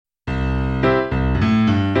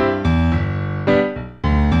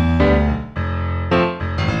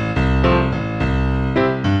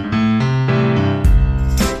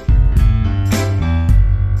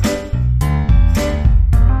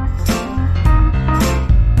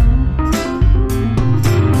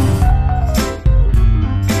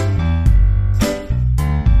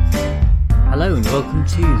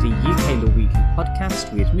to the UK Law Weekly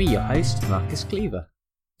podcast with me, your host, Marcus Cleaver.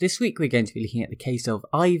 This week we're going to be looking at the case of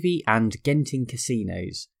Ivey and Genting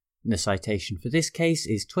casinos, and the citation for this case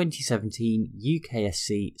is 2017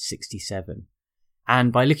 UKSC 67.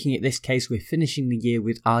 And by looking at this case, we're finishing the year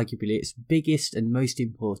with arguably its biggest and most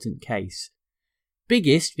important case.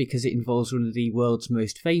 Biggest because it involves one of the world's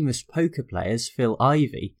most famous poker players, Phil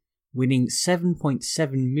Ivey, winning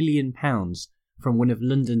 £7.7 million from one of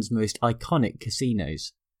London's most iconic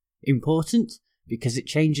casinos. Important because it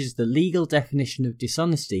changes the legal definition of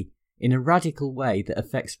dishonesty in a radical way that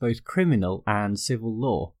affects both criminal and civil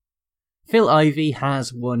law. Phil Ivey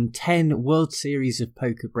has won 10 World Series of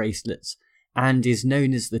Poker bracelets and is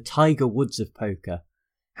known as the Tiger Woods of poker.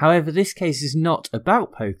 However, this case is not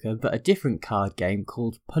about poker but a different card game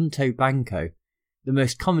called Punto Banco, the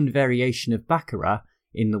most common variation of baccarat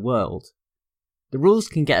in the world. The rules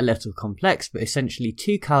can get a little complex, but essentially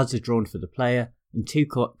 2 cards are drawn for the player and 2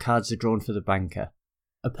 cards are drawn for the banker.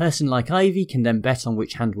 A person like Ivey can then bet on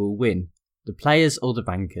which hand will win, the players or the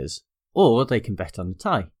bankers, or they can bet on the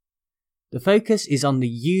tie. The focus is on the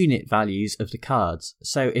unit values of the cards,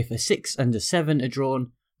 so if a 6 and a 7 are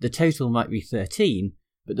drawn, the total might be 13,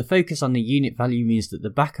 but the focus on the unit value means that the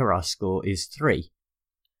baccarat score is 3.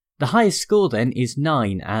 The highest score then is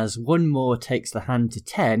 9, as one more takes the hand to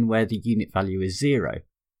 10 where the unit value is 0.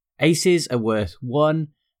 Aces are worth 1,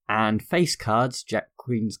 and face cards, Jack,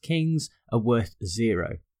 Queens, Kings, are worth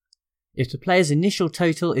 0. If the player's initial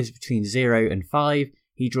total is between 0 and 5,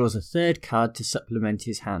 he draws a third card to supplement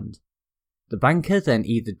his hand. The banker then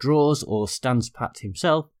either draws or stands pat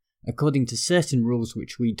himself, according to certain rules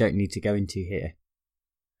which we don't need to go into here.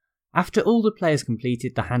 After all the players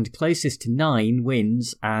completed, the hand closest to 9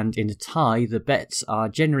 wins, and in a tie the bets are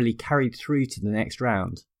generally carried through to the next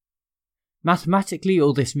round. Mathematically,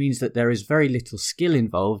 all this means that there is very little skill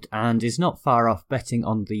involved and is not far off betting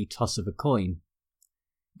on the toss of a coin.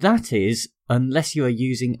 That is, unless you are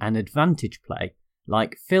using an advantage play,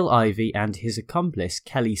 like Phil Ivey and his accomplice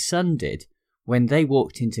Kelly Sun did when they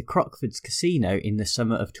walked into Crockford's casino in the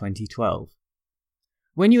summer of 2012.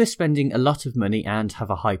 When you are spending a lot of money and have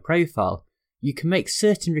a high profile, you can make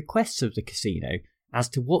certain requests of the casino as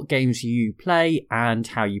to what games you play and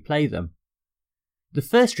how you play them. The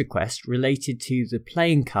first request related to the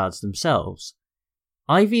playing cards themselves.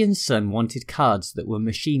 Ivey and Sun wanted cards that were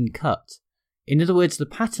machine cut. In other words, the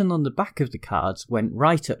pattern on the back of the cards went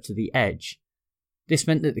right up to the edge. This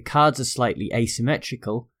meant that the cards are slightly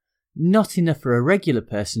asymmetrical, not enough for a regular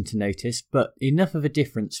person to notice, but enough of a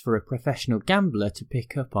difference for a professional gambler to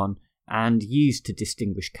pick up on and use to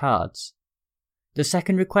distinguish cards. The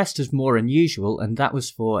second request was more unusual, and that was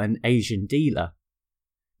for an Asian dealer.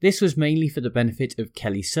 This was mainly for the benefit of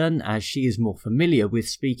Kelly Sun, as she is more familiar with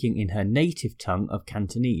speaking in her native tongue of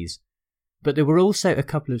Cantonese, but there were also a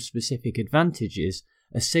couple of specific advantages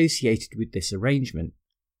associated with this arrangement.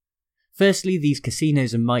 Firstly, these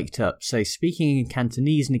casinos are mic'd up, so speaking in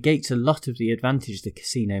Cantonese negates a lot of the advantage the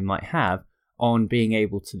casino might have on being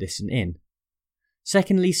able to listen in.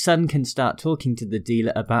 Secondly, Sun can start talking to the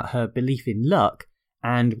dealer about her belief in luck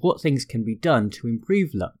and what things can be done to improve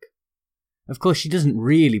luck. Of course, she doesn't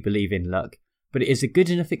really believe in luck, but it is a good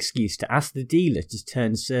enough excuse to ask the dealer to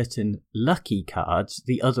turn certain lucky cards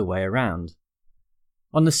the other way around.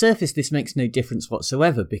 On the surface, this makes no difference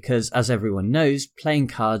whatsoever because, as everyone knows, playing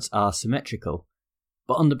cards are symmetrical.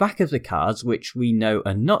 But on the back of the cards, which we know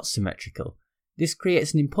are not symmetrical, this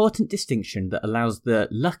creates an important distinction that allows the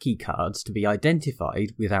lucky cards to be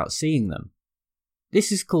identified without seeing them.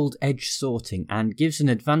 This is called edge sorting and gives an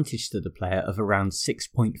advantage to the player of around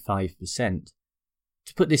 6.5%.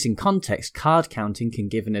 To put this in context, card counting can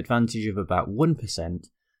give an advantage of about 1%,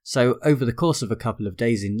 so over the course of a couple of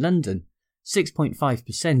days in London,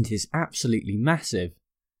 6.5% is absolutely massive.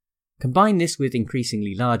 Combine this with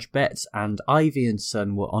increasingly large bets and Ivey and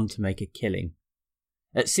Sun were on to make a killing.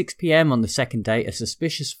 At 6 PM on the second day, a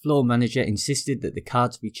suspicious floor manager insisted that the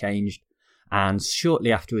cards be changed, and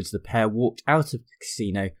shortly afterwards the pair walked out of the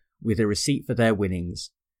casino with a receipt for their winnings,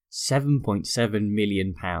 £7.7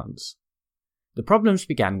 million. The problems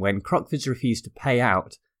began when Crockford's refused to pay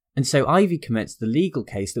out, and so Ivey commenced the legal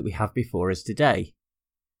case that we have before us today.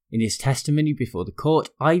 In his testimony before the court,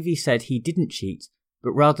 Ivey said he didn't cheat,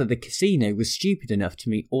 but rather the casino was stupid enough to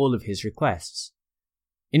meet all of his requests.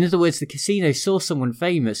 In other words, the casino saw someone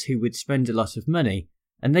famous who would spend a lot of money,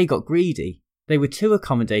 and they got greedy. They were too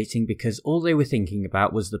accommodating because all they were thinking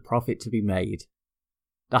about was the profit to be made.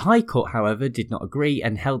 The High Court, however, did not agree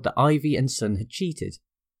and held that Ivey and Sun had cheated.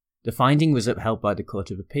 The finding was upheld by the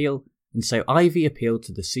Court of Appeal, and so Ivey appealed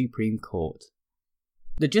to the Supreme Court.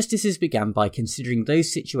 The justices began by considering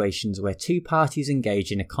those situations where two parties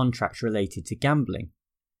engage in a contract related to gambling.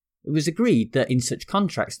 It was agreed that in such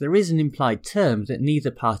contracts there is an implied term that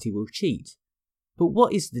neither party will cheat. But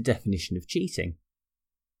what is the definition of cheating?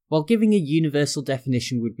 While giving a universal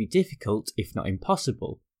definition would be difficult, if not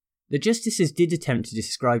impossible, the justices did attempt to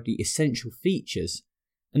describe the essential features,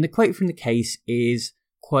 and the quote from the case is,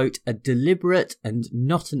 quote, "a deliberate and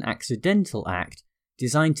not an accidental act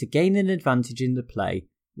designed to gain an advantage in the play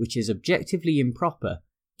which is objectively improper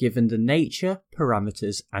given the nature,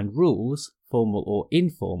 parameters and rules, formal or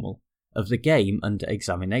informal, of the game under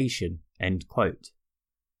examination." End quote.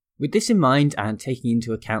 With this in mind, and taking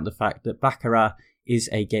into account the fact that Baccarat is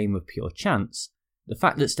a game of pure chance, the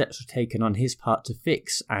fact that steps were taken on his part to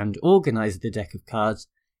fix and organise the deck of cards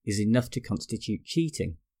is enough to constitute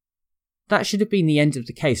cheating. That should have been the end of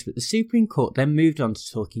the case, but the Supreme Court then moved on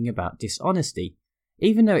to talking about dishonesty,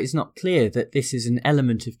 even though it's not clear that this is an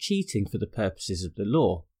element of cheating for the purposes of the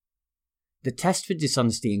law. The test for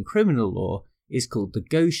dishonesty in criminal law is called the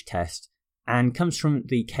Gauche test, and comes from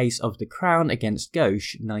the case of the Crown against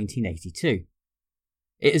Gauche 1982.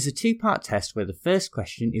 It is a two-part test where the first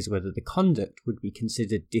question is whether the conduct would be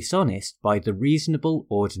considered dishonest by the reasonable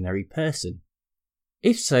ordinary person.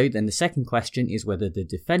 If so, then the second question is whether the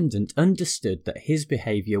defendant understood that his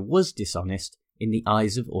behaviour was dishonest in the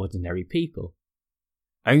eyes of ordinary people.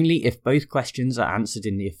 Only if both questions are answered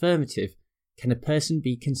in the affirmative can a person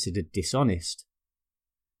be considered dishonest.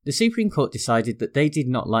 The Supreme Court decided that they did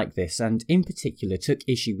not like this, and in particular took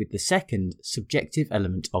issue with the second, subjective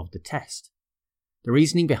element of the test. The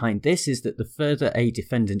reasoning behind this is that the further a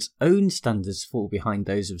defendant's own standards fall behind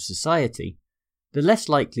those of society, the less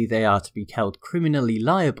likely they are to be held criminally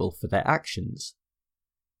liable for their actions.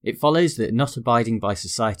 It follows that not abiding by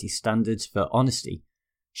society's standards for honesty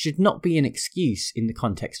should not be an excuse in the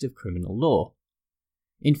context of criminal law.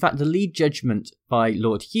 In fact, the lead judgment by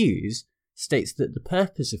Lord Hughes states that the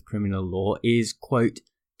purpose of criminal law is, quote,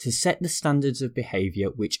 "to set the standards of behaviour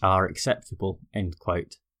which are acceptable," end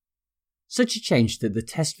quote. Such a change to the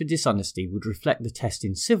test for dishonesty would reflect the test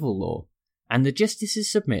in civil law, and the justices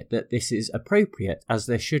submit that this is appropriate as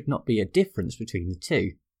there should not be a difference between the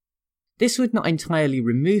two. This would not entirely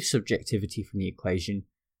remove subjectivity from the equation,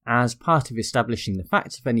 as part of establishing the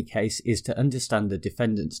facts of any case is to understand the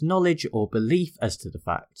defendant's knowledge or belief as to the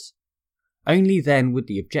facts. Only then would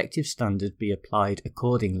the objective standard be applied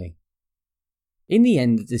accordingly. In the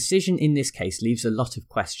end, the decision in this case leaves a lot of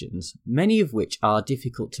questions, many of which are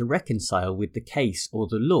difficult to reconcile with the case or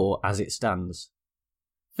the law as it stands.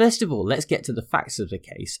 First of all, let's get to the facts of the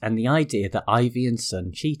case and the idea that Ivey and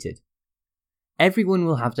Son cheated. Everyone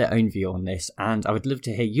will have their own view on this, and I would love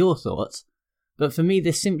to hear your thoughts, but for me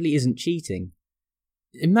this simply isn't cheating.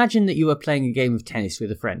 Imagine that you are playing a game of tennis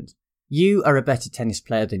with a friend. You are a better tennis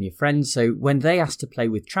player than your friend, so when they ask to play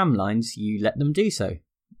with tramlines, you let them do so.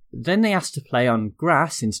 Then they ask to play on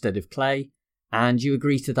grass instead of clay, and you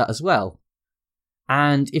agree to that as well.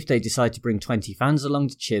 And if they decide to bring 20 fans along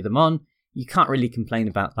to cheer them on, you can't really complain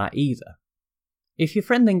about that either. If your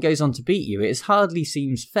friend then goes on to beat you, it hardly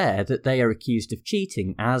seems fair that they are accused of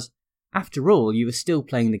cheating, as, after all, you are still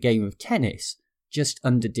playing the game of tennis, just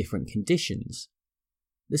under different conditions.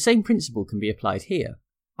 The same principle can be applied here.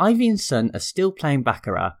 Ivey and Son are still playing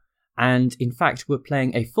Baccarat, and in fact were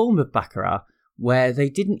playing a form of Baccarat where they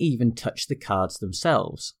didn't even touch the cards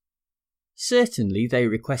themselves. Certainly they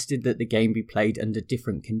requested that the game be played under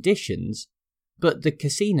different conditions, but the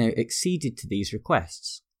casino acceded to these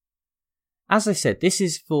requests. As I said, this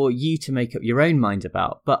is for you to make up your own mind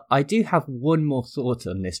about, but I do have one more thought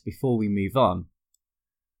on this before we move on.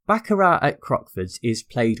 Baccarat at Crockford's is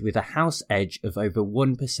played with a house edge of over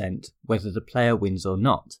 1% whether the player wins or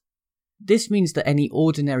not. This means that any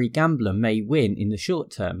ordinary gambler may win in the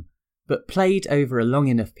short term, but played over a long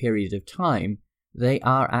enough period of time, they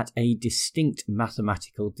are at a distinct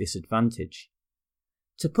mathematical disadvantage.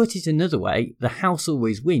 To put it another way, the house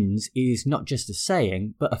always wins is not just a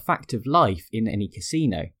saying, but a fact of life in any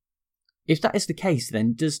casino. If that is the case,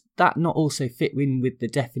 then does that not also fit in with the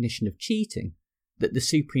definition of cheating that the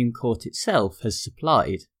Supreme Court itself has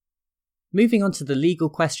supplied? Moving on to the legal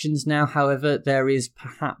questions now, however, there is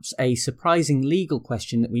perhaps a surprising legal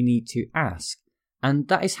question that we need to ask, and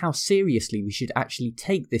that is how seriously we should actually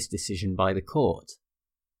take this decision by the court.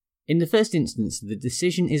 In the first instance, the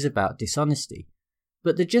decision is about dishonesty,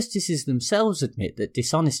 but the justices themselves admit that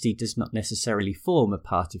dishonesty does not necessarily form a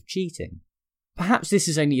part of cheating. Perhaps this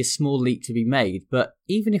is only a small leap to be made, but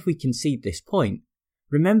even if we concede this point,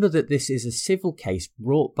 remember that this is a civil case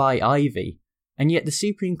brought by Ivey, and yet the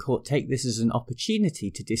Supreme Court take this as an opportunity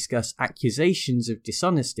to discuss accusations of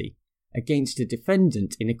dishonesty against a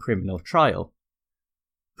defendant in a criminal trial.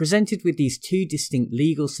 Presented with these two distinct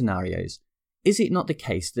legal scenarios, is it not the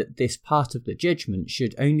case that this part of the judgment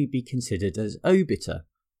should only be considered as obiter?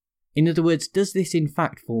 In other words, does this in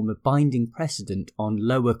fact form a binding precedent on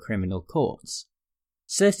lower criminal courts?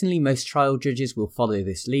 Certainly most trial judges will follow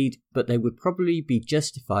this lead, but they would probably be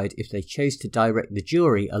justified if they chose to direct the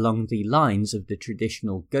jury along the lines of the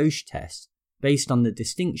traditional gauche test, based on the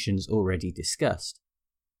distinctions already discussed.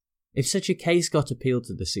 If such a case got appealed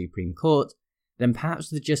to the Supreme Court, then perhaps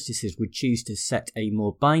the justices would choose to set a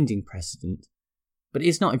more binding precedent, but it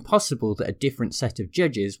is not impossible that a different set of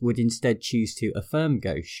judges would instead choose to affirm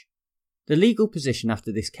gauche. The legal position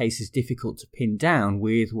after this case is difficult to pin down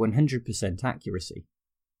with 100% accuracy.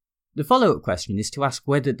 The follow-up question is to ask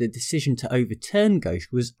whether the decision to overturn gauche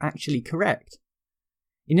was actually correct.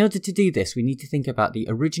 In order to do this, we need to think about the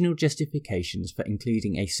original justifications for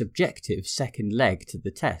including a subjective second leg to the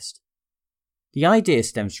test. The idea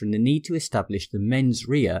stems from the need to establish the mens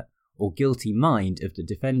rea, or guilty mind, of the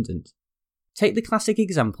defendant. Take the classic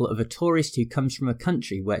example of a tourist who comes from a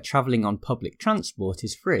country where travelling on public transport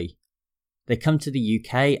is free. They come to the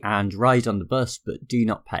UK and ride on the bus but do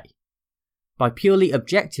not pay. By purely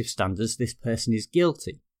objective standards, this person is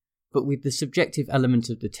guilty, but with the subjective element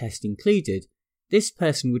of the test included, this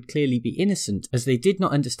person would clearly be innocent as they did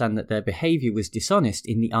not understand that their behaviour was dishonest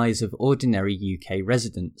in the eyes of ordinary UK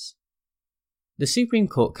residents. The Supreme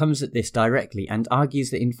Court comes at this directly and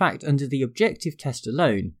argues that in fact under the objective test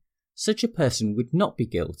alone, such a person would not be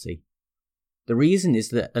guilty. The reason is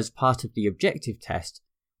that as part of the objective test,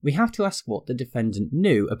 we have to ask what the defendant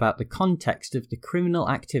knew about the context of the criminal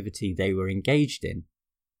activity they were engaged in.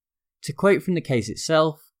 To quote from the case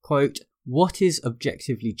itself, quote, "What is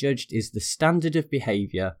objectively judged is the standard of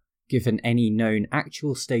behaviour given any known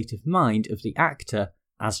actual state of mind of the actor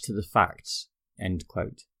as to the facts." End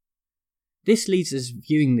quote. This leads us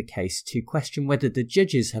viewing the case to question whether the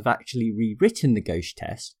judges have actually rewritten the gauche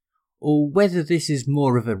test, or whether this is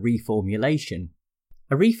more of a reformulation.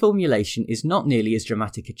 A reformulation is not nearly as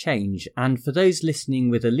dramatic a change, and for those listening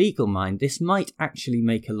with a legal mind, this might actually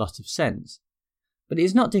make a lot of sense. But it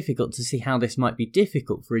is not difficult to see how this might be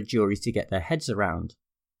difficult for a jury to get their heads around.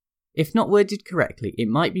 If not worded correctly, it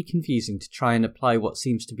might be confusing to try and apply what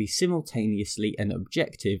seems to be simultaneously an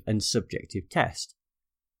objective and subjective test.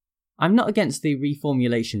 I'm not against the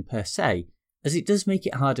reformulation per se, as it does make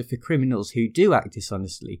it harder for criminals who do act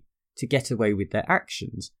dishonestly to get away with their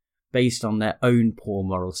actions, based on their own poor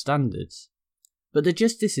moral standards. But the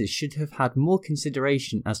justices should have had more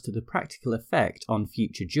consideration as to the practical effect on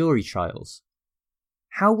future jury trials.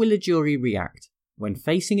 How will a jury react when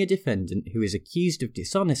facing a defendant who is accused of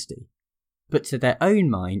dishonesty, but to their own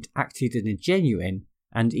mind acted in a genuine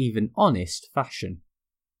and even honest fashion?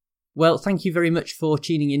 Well, thank you very much for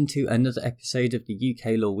tuning in to another episode of the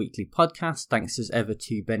UK Law Weekly podcast. Thanks as ever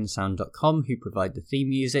to bensound.com who provide the theme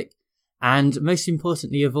music. And most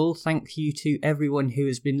importantly of all, thank you to everyone who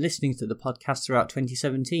has been listening to the podcast throughout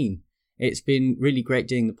 2017. It's been really great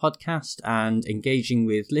doing the podcast and engaging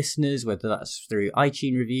with listeners, whether that's through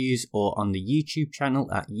iTunes reviews or on the YouTube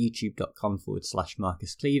channel at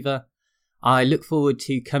youtube.com/Marcus Cleaver. I look forward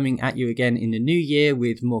to coming at you again in the new year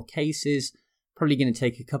with more cases. Probably going to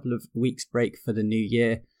take a couple of weeks break for the new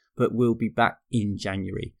year, but we'll be back in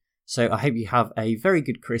January. So I hope you have a very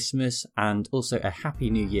good Christmas and also a happy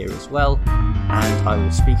new year as well, and I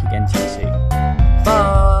will speak again to you soon.